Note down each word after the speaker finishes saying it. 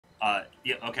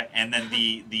Yeah, okay. And then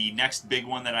the next big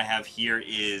one that I have here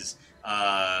is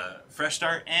fresh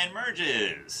start and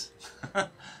merges.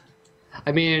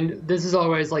 I mean, this is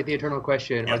always like the eternal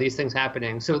question, are Yeah. these things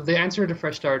happening? So the answer to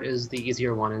Fresh Start is the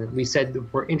easier one. And we said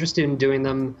that we're interested in doing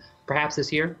them perhaps this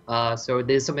year. So it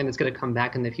is something that's going to come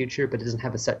back in the future, but it doesn't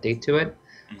have a set date to it.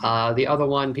 Hmm. The other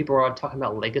one, people are talking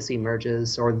about legacy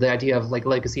merges or the idea of like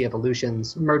legacy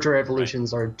evolutions. Merger Right.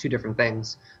 evolutions are two different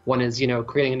things. One is,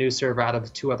 creating a new server out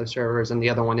of two other servers, and the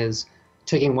other one is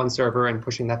taking one server and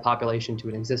pushing that population to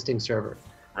an existing server.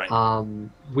 Right.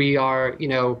 We are,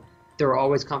 there are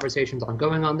always conversations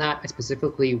ongoing on that.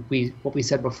 Specifically, what we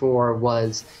said before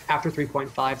was after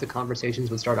 3.5, the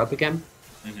conversations would start up again.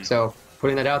 Hmm. So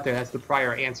putting that out there, that's the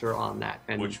prior answer on that,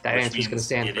 and that Which answer is going to means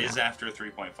stand it for is now. after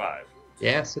 3.5.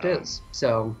 Yes, it Um, is.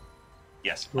 So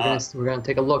yes. we're gonna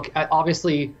take a look.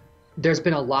 Obviously, there's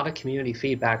been a lot of community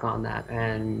feedback on that,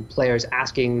 and players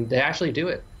asking they actually do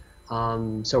it.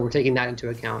 So we're taking that into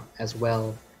account as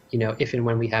well. If and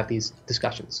when we have these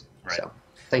discussions. Right. So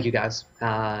thank you guys,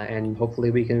 and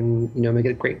hopefully we can make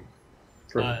it great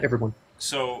for Uh, everyone.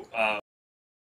 so